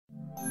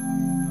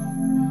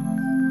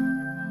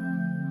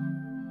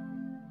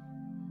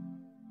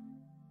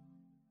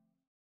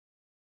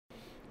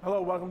Hello,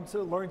 welcome to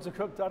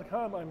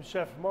learntocook.com. I'm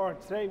Chef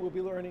Mark. Today we'll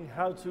be learning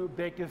how to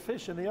bake a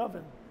fish in the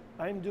oven.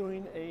 I'm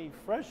doing a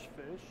fresh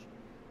fish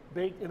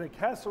baked in a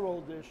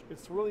casserole dish.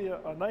 It's really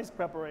a nice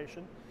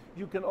preparation.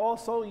 You can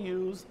also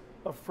use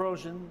a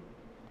frozen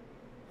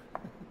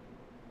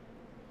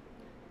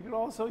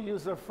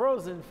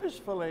fish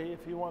fillet if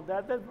you want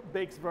that. That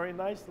bakes very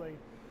nicely.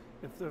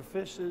 If the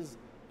fish is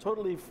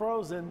totally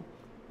frozen,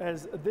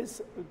 as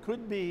this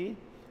could be,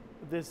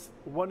 this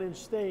 1-inch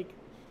steak,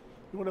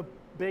 you want to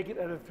bake it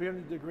at a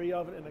 300-degree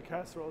oven in a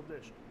casserole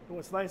dish. And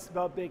what's nice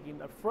about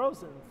baking a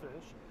frozen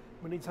fish,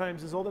 many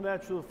times is all the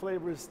natural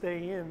flavors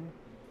stay in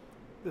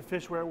the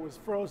fish where it was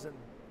frozen.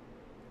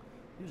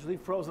 Usually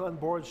frozen on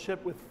board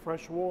ship with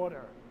fresh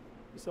water.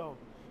 So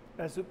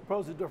as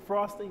opposed to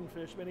defrosting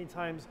fish, many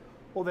times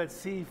all that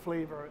sea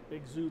flavor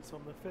exudes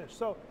from the fish.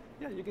 So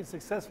yeah, you can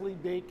successfully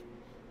bake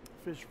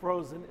fish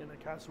frozen in a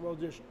casserole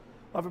dish.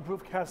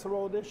 Oven-proof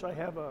casserole dish, I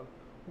have a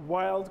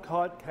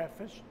wild-caught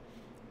catfish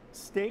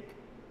steak.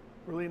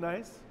 Really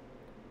nice,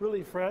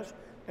 really fresh.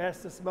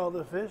 Ask to smell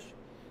the fish.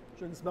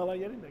 Shouldn't smell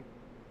like anything.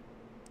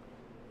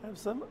 I have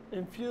some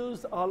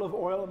infused olive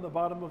oil on the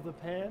bottom of the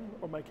pan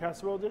or my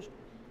casserole dish.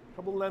 A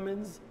couple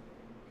lemons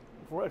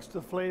for extra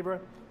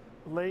flavor.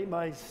 Lay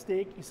my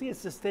steak. You see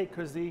it's a steak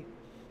because the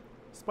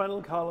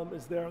spinal column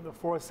is there in the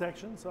 4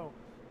 sections. So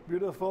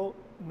beautiful,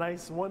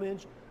 nice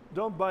 1-inch.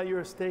 Don't buy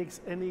your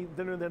steaks any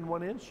thinner than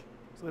 1 inch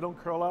so they don't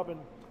curl up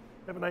and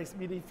have a nice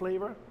meaty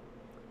flavor.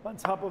 On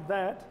top of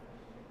that,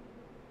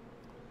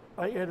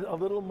 I added a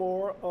little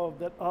more of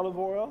that olive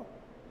oil.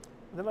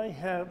 Then I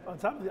have, on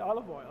top of the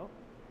olive oil,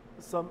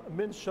 some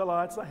minced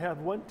shallots. I have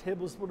 1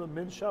 tablespoon of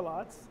minced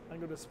shallots. I'm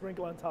going to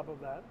sprinkle on top of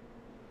that.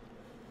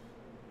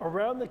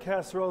 Around the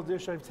casserole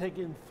dish, I've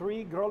taken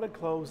 3 garlic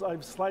cloves.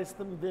 I've sliced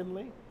them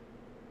thinly.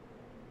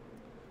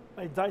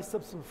 I diced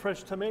up some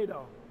fresh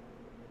tomato.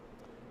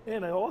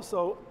 And I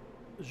also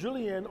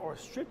julienne or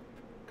strip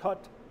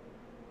cut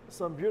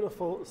some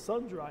beautiful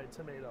sun-dried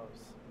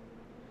tomatoes.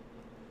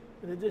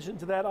 In addition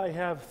to that, I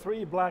have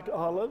 3 black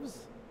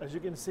olives, as you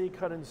can see,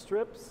 cut in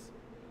strips.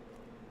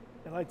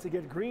 I like to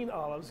get green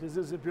olives because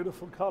this is a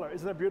beautiful color.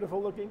 Isn't that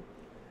beautiful looking?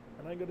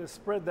 And I'm going to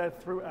spread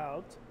that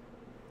throughout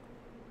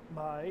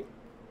my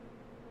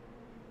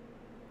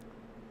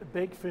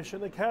baked fish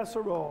in a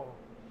casserole.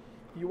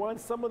 You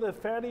want some of the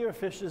fattier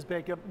fishes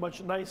baked up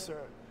much nicer.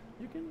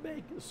 You can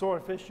bake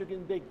swordfish, you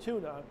can bake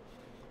tuna,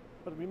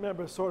 but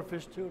remember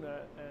swordfish,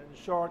 tuna, and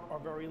shark are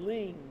very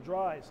lean,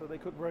 dry, so they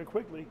cook very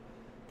quickly.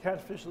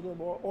 Catfish a little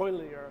more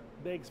oilier,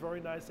 bakes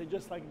very nicely,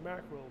 just like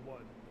mackerel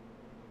would.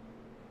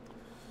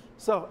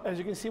 So as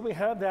you can see, we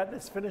have that.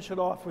 Let's finish it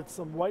off with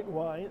some white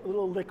wine. A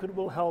little liquid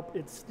will help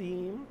it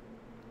steam.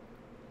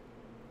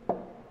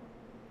 And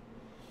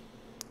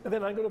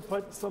then I'm going to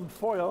put some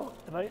foil,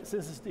 and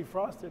since it's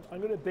defrosted, I'm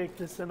going to bake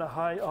this in a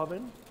high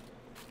oven.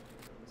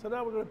 So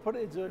now we're going to put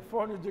it into a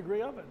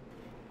 400-degree oven.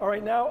 All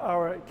right, now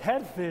our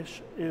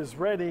catfish is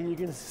ready. You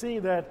can see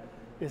that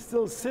it's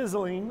still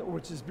sizzling,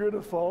 which is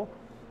beautiful.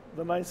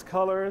 The nice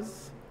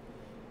colors,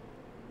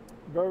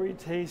 very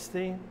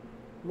tasty,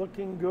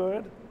 looking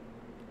good,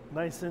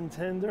 nice and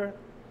tender.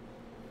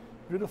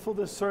 Beautiful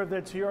to serve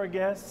that to your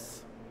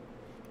guests.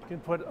 You can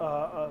put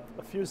a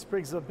few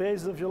sprigs of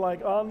basil if you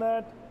like on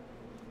that,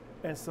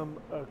 and some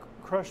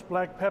crushed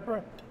black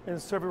pepper,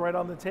 and serve it right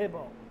on the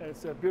table.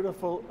 It's a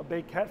beautiful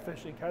baked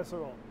catfish in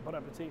casserole. Bon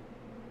appetit.